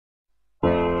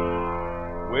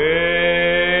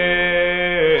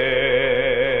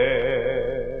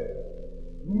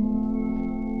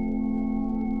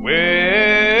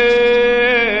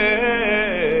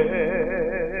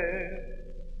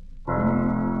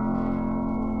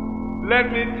Let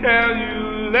me tell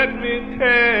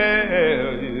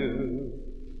you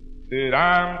that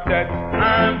I'm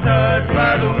touched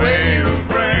by the way you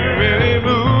bring. You really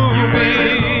move me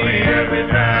every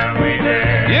time we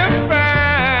dance. If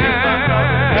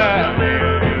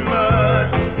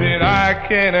then I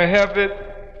can't help it.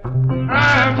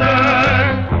 I'm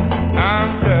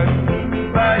touched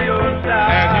by your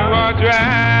side, and you are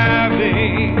driving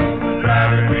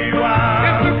me wild.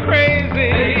 It's so crazy.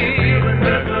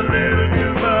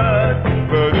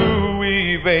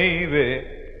 Baby,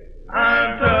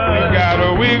 I'm touched. You got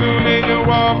a wiggle in your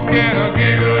walk and a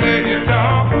giggle in your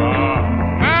talk.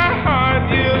 My heart,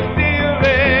 you're still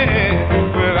there,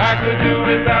 but I could do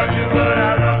without you. But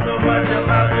I love so much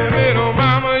about you. Little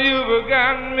mama, you've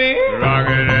forgotten me.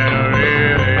 Rockin' and a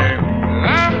reeling.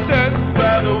 I'm touched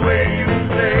by the way you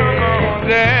say. Come on,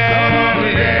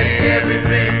 Daddy,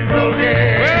 everything's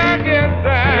okay. Well, I guess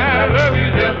I love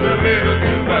you just a little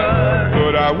too much,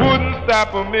 but I wouldn't stop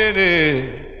a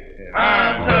minute.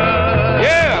 I'm touched.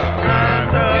 Yeah.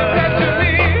 I'm touched. You're touching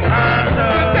me. I'm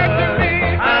touched. You're touching me.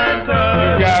 I'm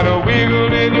touched. You got a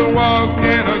wiggle in your walk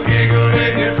and a giggle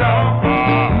in your talk.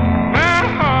 My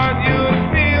heart, you're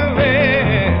still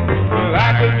there. Well,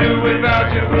 I could do without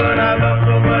you, but I love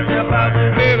so much about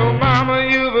you. Little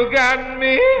mama, you've forgotten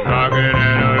me. Rockin'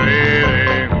 and a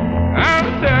reeling.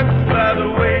 I'm touched by the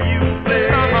way you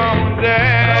play. Come on,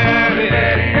 Daddy.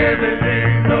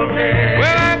 Everything's okay.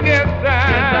 Well, I guess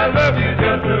I love you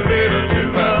just a little too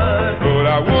much, but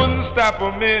I wouldn't stop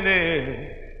a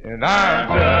minute, and I'm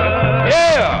touched.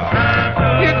 Yeah.